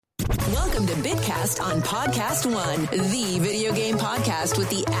Welcome to Bitcast on Podcast One, the video game podcast with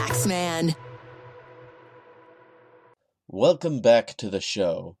the Axeman. Welcome back to the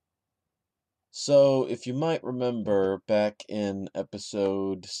show. So, if you might remember, back in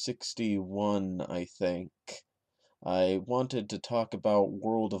episode 61, I think, I wanted to talk about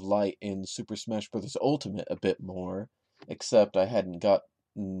World of Light in Super Smash Bros. Ultimate a bit more, except I hadn't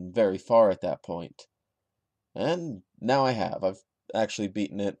gotten very far at that point. And now I have. I've actually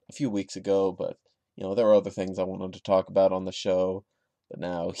beaten it a few weeks ago, but, there are other things I wanted to talk about on the show. But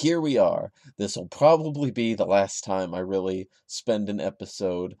now, here we are. This will probably be the last time I really spend an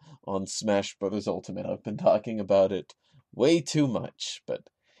episode on Smash Bros. Ultimate. I've been talking about it way too much, but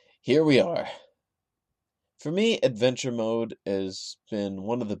here we are. For me, Adventure Mode has been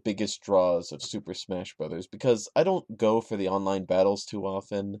one of the biggest draws of Super Smash Bros. Because I don't go for the online battles too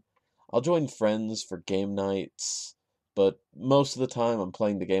often. I'll join friends for game nights, but most of the time I'm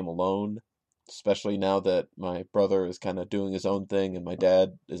playing the game alone, especially now that my brother is kind of doing his own thing and my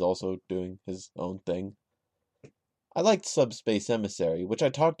dad is also doing his own thing. I liked Subspace Emissary, which I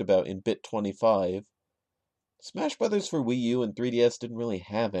talked about in Bit 25. Smash Bros. For Wii U and 3DS didn't really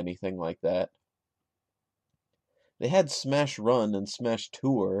have anything like that. They had Smash Run and Smash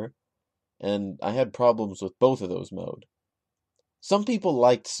Tour, and I had problems with both of those modes. Some people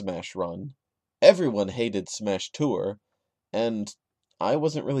liked Smash Run, everyone hated Smash Tour, and I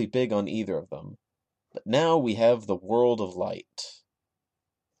wasn't really big on either of them. But now we have the World of Light.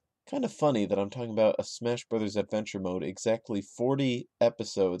 Kind of funny that I'm talking about a Smash Bros. Adventure Mode exactly 40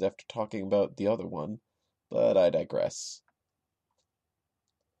 episodes after talking about the other one, but I digress.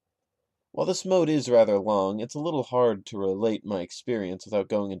 While this mode is rather long, it's a little hard to relate my experience without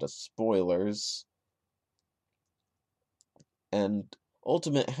going into spoilers. And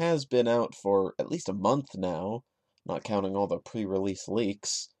Ultimate has been out for at least a month now, not counting all the pre-release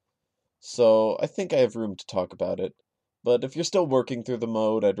leaks. So I think I have room to talk about it. But if you're still working through the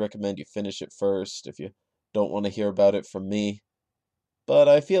mode, I'd recommend you finish it first if you don't want to hear about it from me. But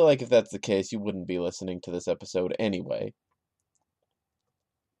I feel like if that's the case, you wouldn't be listening to this episode anyway.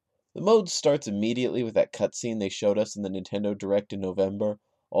 The mode starts immediately with that cutscene they showed us in the Nintendo Direct in November.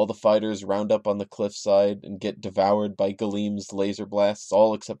 All the fighters round up on the cliffside and get devoured by Galeem's laser blasts,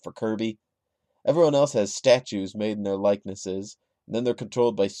 all except for Kirby. Everyone else has statues made in their likenesses, and then they're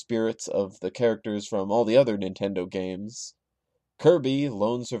controlled by spirits of the characters from all the other Nintendo games. Kirby,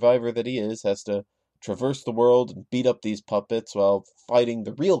 lone survivor that he is, has to traverse the world and beat up these puppets while fighting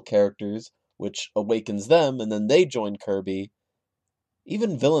the real characters, which awakens them, and then they join Kirby.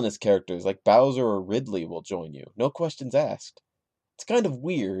 Even villainous characters like Bowser or Ridley will join you, no questions asked. It's kind of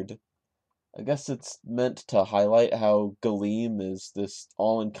weird. I guess it's meant to highlight how Galeem is this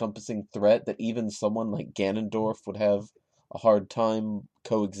all-encompassing threat that even someone like Ganondorf would have a hard time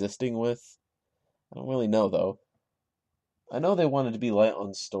coexisting with. I don't really know, though. I know they wanted to be light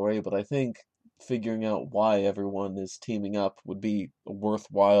on story, but I think figuring out why everyone is teaming up would be a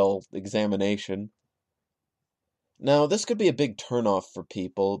worthwhile examination. Now, this could be a big turnoff for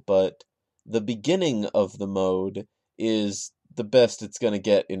people, but the beginning of the mode is the best it's going to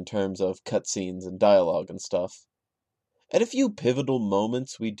get in terms of cutscenes and dialogue and stuff. At a few pivotal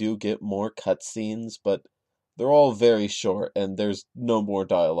moments, we do get more cutscenes, but they're all very short, and there's no more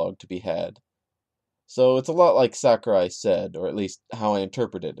dialogue to be had. So it's a lot like Sakurai said, or at least how I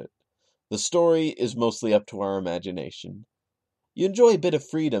interpreted it. The story is mostly up to our imagination. You enjoy a bit of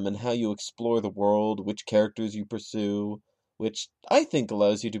freedom in how you explore the world, which characters you pursue, which I think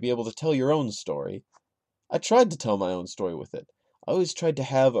allows you to be able to tell your own story. I tried to tell my own story with it. I always tried to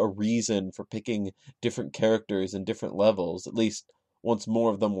have a reason for picking different characters in different levels, at least once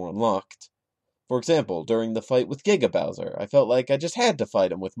more of them were unlocked. For example, during the fight with Giga Bowser, I felt like I just had to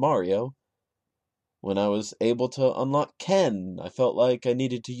fight him with Mario. When I was able to unlock Ken, I felt like I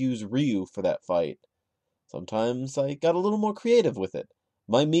needed to use Ryu for that fight. Sometimes I got a little more creative with it.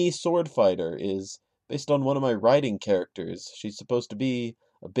 My Mii sword fighter is based on one of my writing characters. She's supposed to be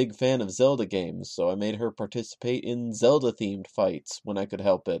a big fan of Zelda games, so I made her participate in Zelda-themed fights when I could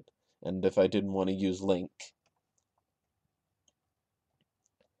help it, and if I didn't want to use Link.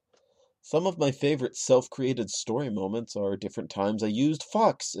 Some of my favorite self-created story moments are different times I used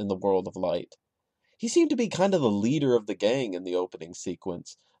Fox in the World of Light. He seemed to be kind of the leader of the gang in the opening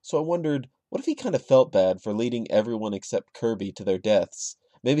sequence, so I wondered, what if he kind of felt bad for leading everyone except Kirby to their deaths?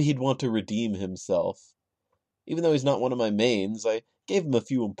 Maybe he'd want to redeem himself. Even though he's not one of my mains, I gave him a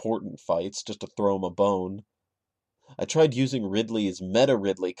few important fights just to throw him a bone. I tried using Ridley's Meta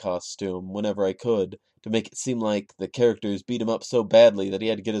Ridley costume whenever I could, to make it seem like the characters beat him up so badly that he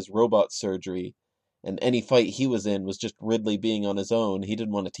had to get his robot surgery, and any fight he was in was just Ridley being on his own. He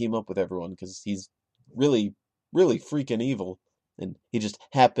didn't want to team up with everyone because he's really, really freaking evil, and he just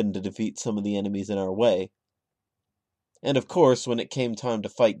happened to defeat some of the enemies in our way. And of course, when it came time to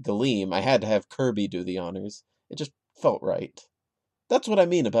fight Galeem, I had to have Kirby do the honors. It just felt right. That's what I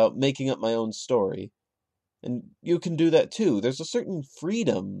mean about making up my own story. And you can do that too. There's a certain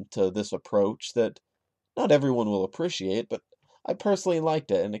freedom to this approach that not everyone will appreciate, but I personally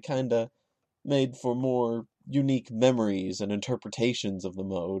liked it, and it kinda made for more unique memories and interpretations of the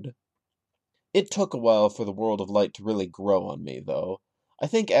mode. It took a while for the World of Light to really grow on me, though. I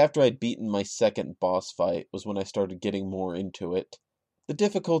think after I'd beaten my second boss fight was when I started getting more into it. The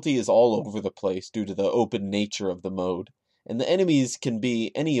difficulty is all over the place due to the open nature of the mode, and the enemies can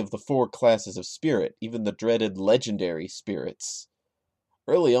be any of the 4 classes of spirit, even the dreaded legendary spirits.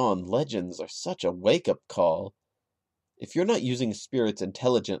 Early on, legends are such a wake-up call. If you're not using spirits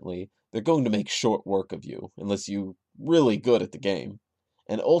intelligently, they're going to make short work of you, unless you're really good at the game.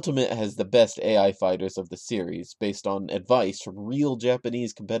 And Ultimate has the best AI fighters of the series, based on advice from real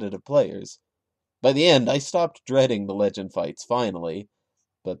Japanese competitive players. By the end, I stopped dreading the legend fights, finally,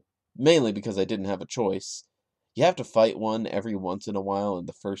 but mainly because I didn't have a choice. You have to fight one every once in a while in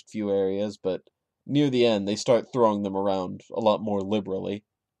the first few areas, but near the end they start throwing them around a lot more liberally.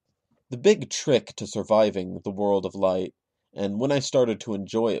 The big trick to surviving the World of Light, and when I started to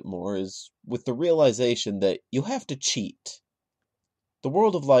enjoy it more, is with the realization that you have to cheat. The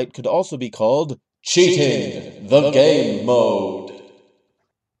World of Light could also be called Cheating the Game Mode.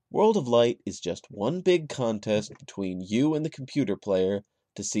 World of Light is just one big contest between you and the computer player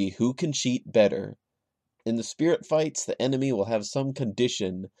to see who can cheat better. In the spirit fights, the enemy will have some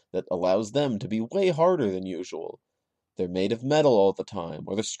condition that allows them to be way harder than usual. They're made of metal all the time,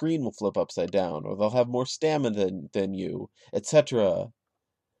 or the screen will flip upside down, or they'll have more stamina than you, etc.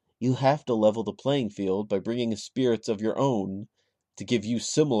 You have to level the playing field by bringing spirits of your own to give you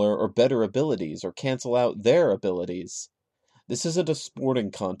similar or better abilities, or cancel out their abilities. This isn't a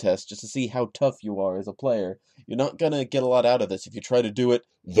sporting contest just to see how tough you are as a player. You're not gonna get a lot out of this if you try to do it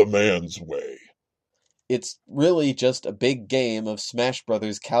the man's way. It's really just a big game of Smash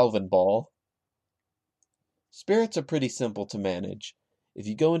Brothers Calvin Ball. Spirits are pretty simple to manage. If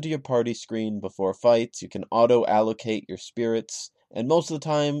you go into your party screen before fights, you can auto-allocate your spirits, and most of the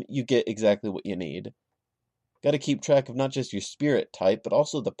time, you get exactly what you need. Gotta keep track of not just your spirit type, but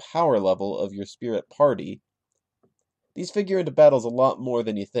also the power level of your spirit party. These figure into battles a lot more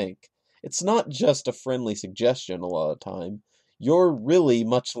than you think. It's not just a friendly suggestion a lot of the time. You are really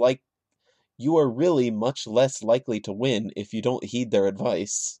much less likely to win if you don't heed their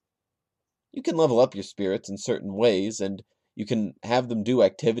advice. You can level up your spirits in certain ways, and you can have them do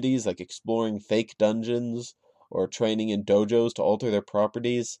activities like exploring fake dungeons or training in dojos to alter their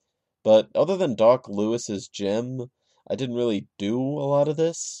properties. But other than Doc Lewis's gym, I didn't really do a lot of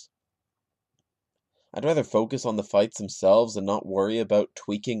this. I'd rather focus on the fights themselves and not worry about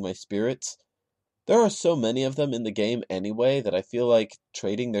tweaking my spirits. There are so many of them in the game anyway that I feel like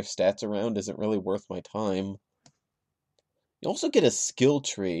trading their stats around isn't really worth my time. You also get a skill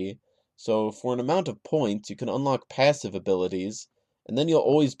tree, so for an amount of points you can unlock passive abilities, and then you'll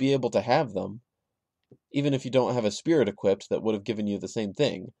always be able to have them, even if you don't have a spirit equipped that would have given you the same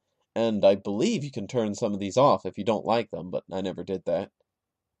thing. And I believe you can turn some of these off if you don't like them, but I never did that.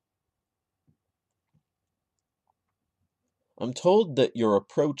 I'm told that your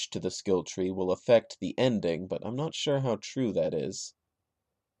approach to the skill tree will affect the ending, but I'm not sure how true that is.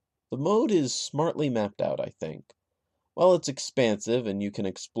 The mode is smartly mapped out, I think. While it's expansive and you can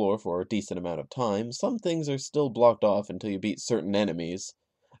explore for a decent amount of time, some things are still blocked off until you beat certain enemies.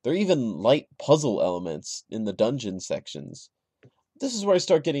 There are even light puzzle elements in the dungeon sections. This is where I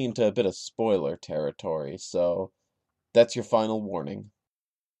start getting into a bit of spoiler territory, so that's your final warning.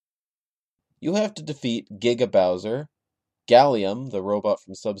 You have to defeat Giga Bowser, Gallium, the robot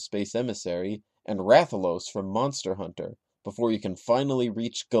from Subspace Emissary, and Rathalos from Monster Hunter, before you can finally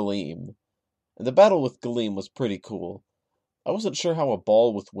reach Galeem. And the battle with Galeem was pretty cool. I wasn't sure how a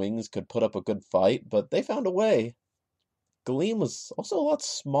ball with wings could put up a good fight, but they found a way. Galeem was also a lot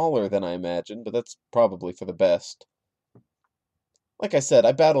smaller than I imagined, but that's probably for the best. Like I said,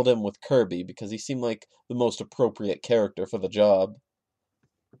 I battled him with Kirby because he seemed like the most appropriate character for the job.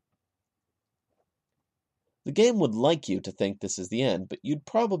 The game would like you to think this is the end, but you'd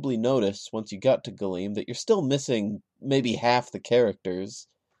probably notice once you got to Galeem that you're still missing maybe half the characters,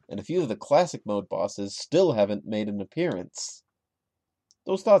 and a few of the classic mode bosses still haven't made an appearance.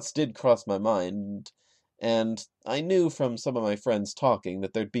 Those thoughts did cross my mind, and I knew from some of my friends talking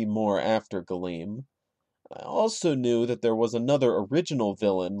that there'd be more after Galeem. I also knew that there was another original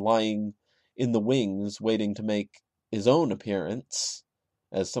villain lying in the wings waiting to make his own appearance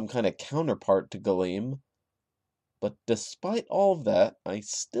as some kind of counterpart to Galeem. But despite all of that, I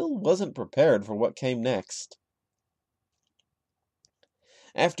still wasn't prepared for what came next.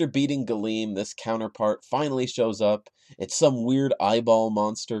 After beating Galeem, this counterpart finally shows up. It's some weird eyeball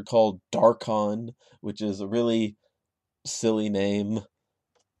monster called Darkon, which is a really silly name.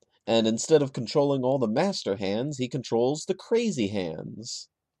 And instead of controlling all the master hands, he controls the crazy hands.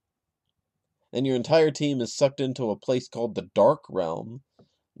 And your entire team is sucked into a place called the Dark Realm.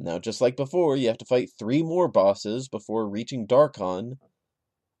 Now, just like before, you have to fight 3 more bosses before reaching Darkon.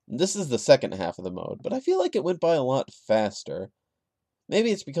 This is the second half of the mode, but I feel like it went by a lot faster. Maybe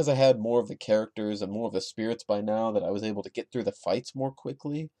it's because I had more of the characters and more of the spirits by now that I was able to get through the fights more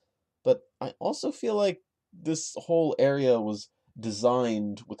quickly. But I also feel like this whole area was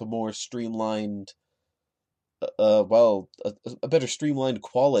designed with a more streamlined, a better streamlined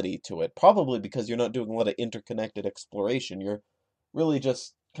quality to it. Probably because you're not doing a lot of interconnected exploration. You're really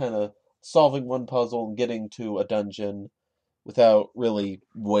just kind of solving one puzzle and getting to a dungeon without really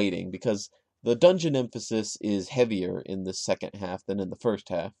waiting, because the dungeon emphasis is heavier in the second half than in the first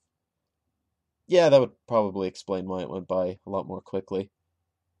half. Yeah, that would probably explain why it went by a lot more quickly.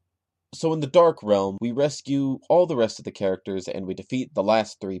 So in the Dark Realm, we rescue all the rest of the characters and we defeat the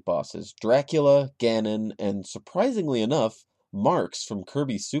last 3 bosses, Dracula, Ganon, and surprisingly enough, Marx from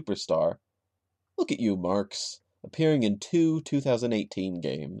Kirby Superstar. Look at you, Marx, appearing in 2 2018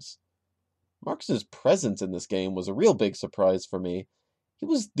 games. Marx's presence in this game was a real big surprise for me. He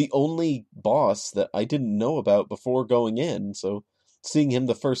was the only boss that I didn't know about before going in, so seeing him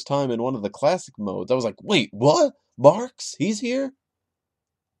the first time in one of the classic modes, I was like, wait, what? Marx? He's here?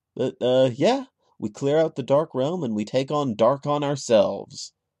 But, yeah, we clear out the Dark Realm and we take on Darkon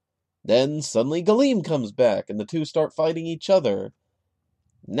ourselves. Then suddenly Galeem comes back and the two start fighting each other.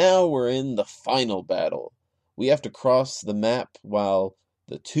 Now we're in the final battle. We have to cross the map while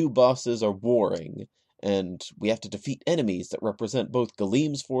the 2 bosses are warring, and we have to defeat enemies that represent both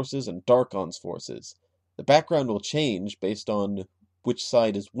Galeem's forces and Darkon's forces. The background will change based on which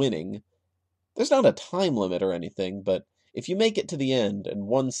side is winning. There's not a time limit or anything, but if you make it to the end and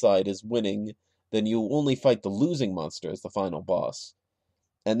one side is winning, then you only fight the losing monster as the final boss.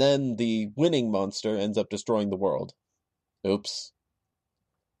 And then the winning monster ends up destroying the world. Oops.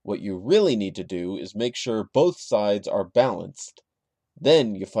 What you really need to do is make sure both sides are balanced.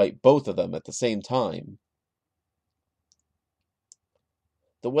 Then you fight both of them at the same time.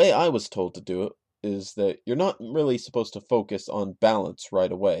 The way I was told to do it is that you're not really supposed to focus on balance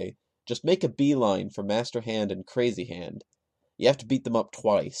right away. Just make a beeline for Master Hand and Crazy Hand. You have to beat them up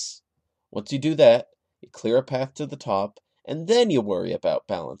twice. Once you do that, you clear a path to the top, and then you worry about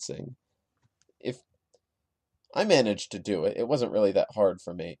balancing. If I managed to do it, it wasn't really that hard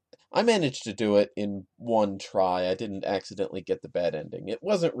for me. I managed to do it in one try. I didn't accidentally get the bad ending. It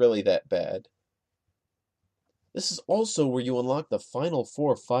wasn't really that bad. This is also where you unlock the final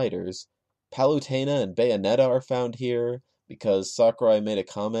 4 fighters. Palutena and Bayonetta are found here, because Sakurai made a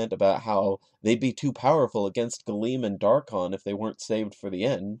comment about how they'd be too powerful against Galeem and Darkon if they weren't saved for the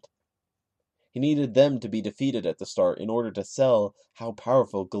end. He needed them to be defeated at the start in order to sell how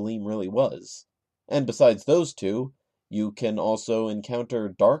powerful Galeem really was. And besides those 2, you can also encounter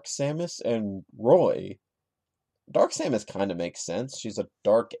Dark Samus and Roy. Dark Samus kinda makes sense. She's a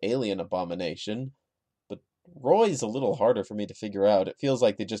dark alien abomination. But Roy's a little harder for me to figure out. It feels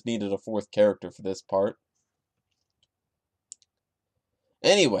like they just needed a 4th character for this part.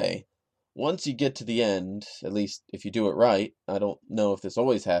 Anyway, once you get to the end, at least if you do it right, I don't know if this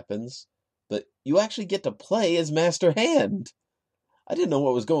always happens, but you actually get to play as Master Hand! I didn't know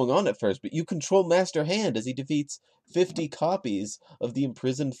what was going on at first, but you control Master Hand as he defeats 50 copies of the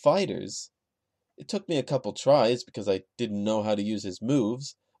imprisoned fighters. It took me a couple tries because I didn't know how to use his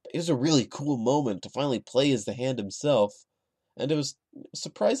moves, but it was a really cool moment to finally play as the Hand himself, and it was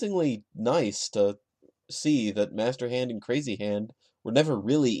surprisingly nice to see that Master Hand and Crazy Hand were never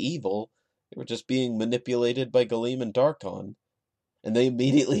really evil. They were just being manipulated by Galeem and Darkon, and they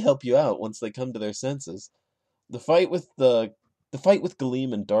immediately help you out once they come to their senses. The fight with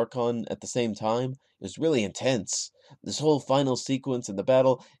Galeem and Darkon at the same time is really intense. This whole final sequence in the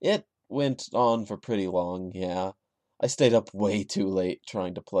battle, it went on for pretty long, yeah. I stayed up way too late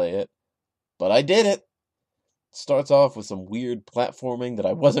trying to play it. But I did it! Starts off with some weird platforming that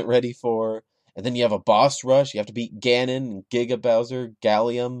I wasn't ready for, and then you have a boss rush. You have to beat Ganon, Giga Bowser,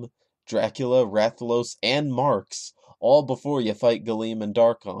 Gallium, Dracula, Rathalos, and Marx, all before you fight Galeem and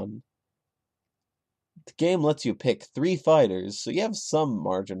Darkon. The game lets you pick 3 fighters, so you have some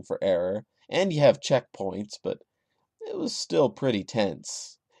margin for error, and you have checkpoints, but it was still pretty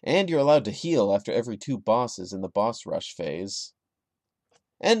tense. And you're allowed to heal after every 2 bosses in the boss rush phase.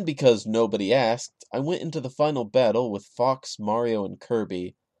 And because nobody asked, I went into the final battle with Fox, Mario, and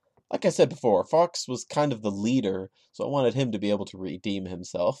Kirby. Like I said before, Fox was kind of the leader, so I wanted him to be able to redeem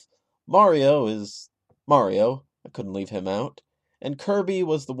himself. Mario is Mario, I couldn't leave him out. And Kirby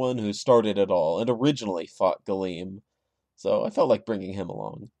was the one who started it all and originally fought Galeem, so I felt like bringing him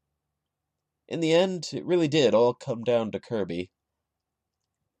along. In the end, it really did all come down to Kirby.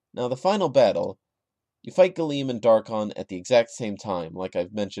 Now, the final battle, you fight Galeem and Darkon at the exact same time, like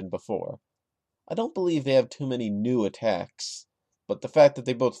I've mentioned before. I don't believe they have too many new attacks, but the fact that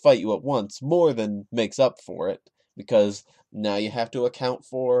they both fight you at once more than makes up for it, because now you have to account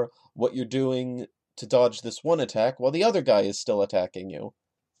for what you're doing to dodge this one attack while the other guy is still attacking you.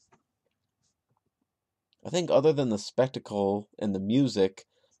 I think other than the spectacle and the music,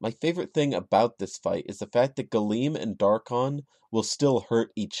 my favorite thing about this fight is the fact that Galeem and Darkon will still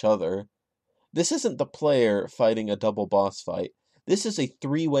hurt each other. This isn't the player fighting a double boss fight. This is a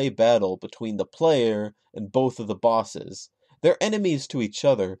 3-way battle between the player and both of the bosses. They're enemies to each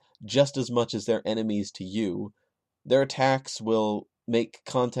other just as much as they're enemies to you. Their attacks will make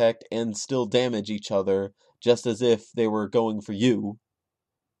contact and still damage each other just as if they were going for you.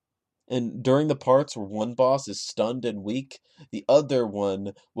 And during the parts where one boss is stunned and weak, the other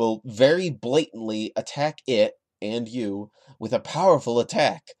one will very blatantly attack it and you with a powerful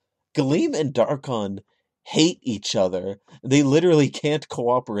attack. Galeem and Darkon hate each other. They literally can't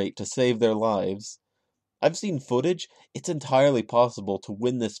cooperate to save their lives. I've seen footage. It's entirely possible to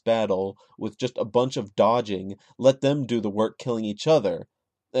win this battle with just a bunch of dodging. Let them do the work killing each other,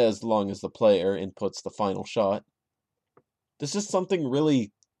 as long as the player inputs the final shot. There's just something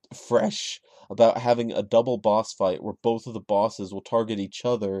really fresh about having a double boss fight where both of the bosses will target each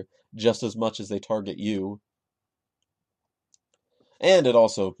other just as much as they target you. And it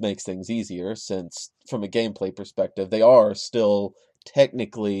also makes things easier, since, from a gameplay perspective, they are still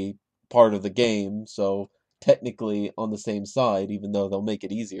technically part of the game, so technically on the same side, even though they'll make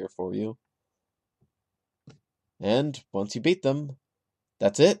it easier for you. And once you beat them,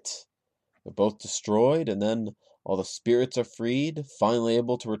 that's it. They're both destroyed, and then all the spirits are freed, finally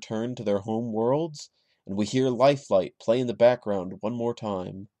able to return to their home worlds, and we hear Lifelight play in the background one more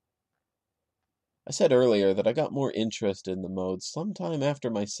time. I said earlier that I got more interested in the mode sometime after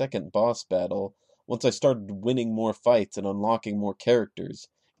my second boss battle, once I started winning more fights and unlocking more characters,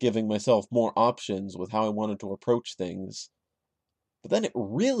 giving myself more options with how I wanted to approach things. But then it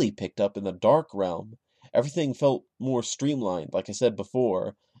really picked up in the Dark Realm. Everything felt more streamlined, like I said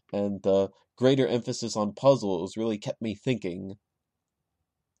before, and the greater emphasis on puzzles really kept me thinking.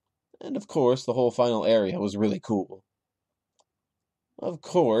 And of course, the whole final area was really cool. Of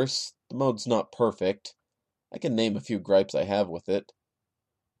course, the mode's not perfect. I can name a few gripes I have with it.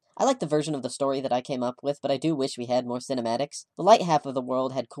 I like the version of the story that I came up with, but I do wish we had more cinematics. The light half of the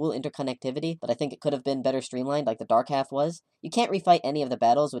world had cool interconnectivity, but I think it could have been better streamlined like the dark half was. You can't refight any of the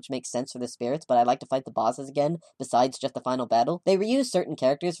battles, which makes sense for the spirits, but I like to fight the bosses again, besides just the final battle. They reuse certain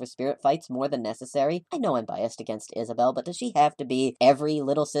characters for spirit fights more than necessary. I know I'm biased against Isabelle, but does she have to be every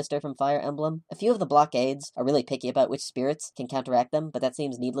little sister from Fire Emblem? A few of the blockades are really picky about which spirits can counteract them, but that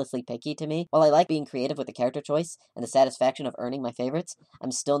seems needlessly picky to me. While I like being creative with the character choice and the satisfaction of earning my favorites,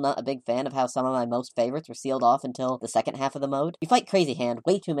 I'm still not a big fan of how some of my most favorites were sealed off until the second half of the mode. You fight Crazy Hand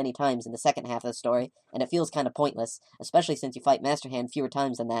way too many times in the second half of the story, and it feels kind of pointless, especially since you fight Master Hand fewer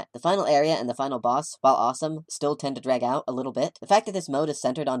times than that. The final area and the final boss, while awesome, still tend to drag out a little bit. The fact that this mode is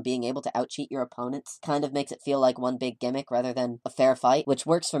centered on being able to out-cheat your opponents kind of makes it feel like one big gimmick rather than a fair fight, which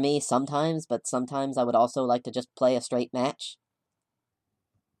works for me sometimes, but sometimes I would also like to just play a straight match.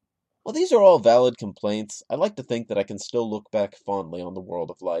 Well, these are all valid complaints. I like to think that I can still look back fondly on the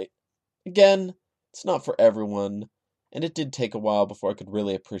World of Light. Again, it's not for everyone, and it did take a while before I could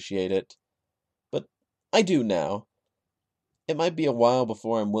really appreciate it. But I do now. It might be a while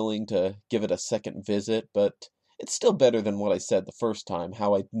before I'm willing to give it a second visit, but it's still better than what I said the first time,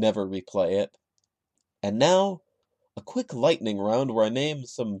 how I'd never replay it. And now, a quick lightning round where I name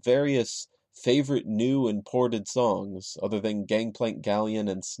some various favorite new and ported songs, other than Gangplank Galleon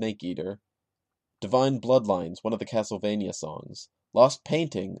and Snake Eater. Divine Bloodlines, one of the Castlevania songs. Lost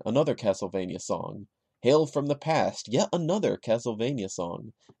Painting, another Castlevania song. Hail from the Past, yet another Castlevania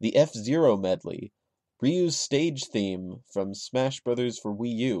song. The F-Zero medley. Ryu's stage theme from Smash Bros. For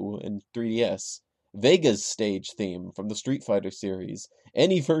Wii U and 3DS. Vega's stage theme from the Street Fighter series.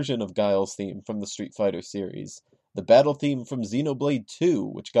 Any version of Guile's theme from the Street Fighter series. The battle theme from Xenoblade 2,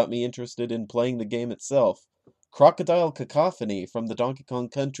 which got me interested in playing the game itself. Crocodile Cacophony from the Donkey Kong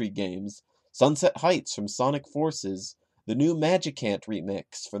Country games. Sunset Heights from Sonic Forces. the new Magicant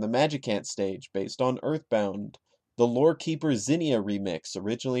remix for the Magicant stage based on Earthbound, the Lorekeeper Zinnia remix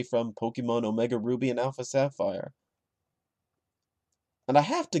originally from Pokemon Omega Ruby and Alpha Sapphire. And I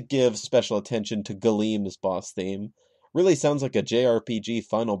have to give special attention to Galeem's boss theme. Really sounds like a JRPG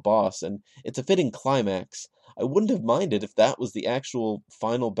final boss, and it's a fitting climax. I wouldn't have minded if that was the actual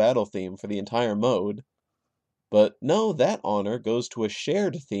final battle theme for the entire mode. But no, that honor goes to a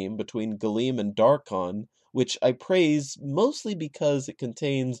shared theme between Galeem and Darkon, which I praise mostly because it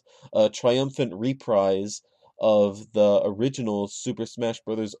contains a triumphant reprise of the original Super Smash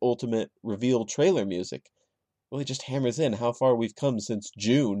Bros. Ultimate reveal trailer music. Really just hammers in how far we've come since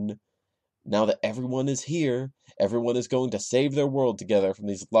June. Now that everyone is here, everyone is going to save their world together from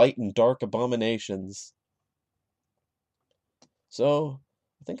these light and dark abominations. So,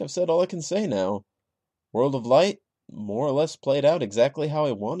 I think I've said all I can say now. World of Light more or less played out exactly how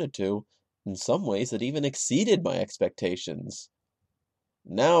I wanted to. In some ways, it even exceeded my expectations.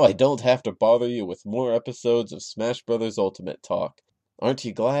 Now I don't have to bother you with more episodes of Smash Bros. Ultimate talk. Aren't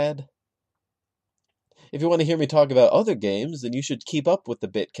you glad? If you want to hear me talk about other games, then you should keep up with the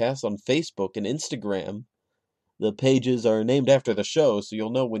Bitcast on Facebook and Instagram. The pages are named after the show, so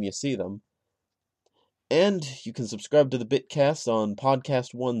you'll know when you see them. And you can subscribe to the Bitcast on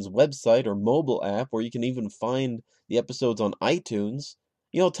Podcast One's website or mobile app, or you can even find the episodes on iTunes.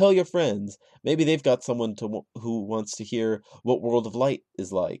 Tell your friends. Maybe they've got someone who wants to hear what World of Light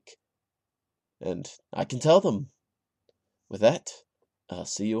is like. And I can tell them. With that, I'll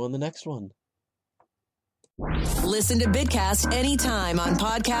see you on the next one. Listen to Bitcast anytime on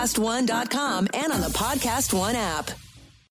podcastone.com and on the Podcast One app.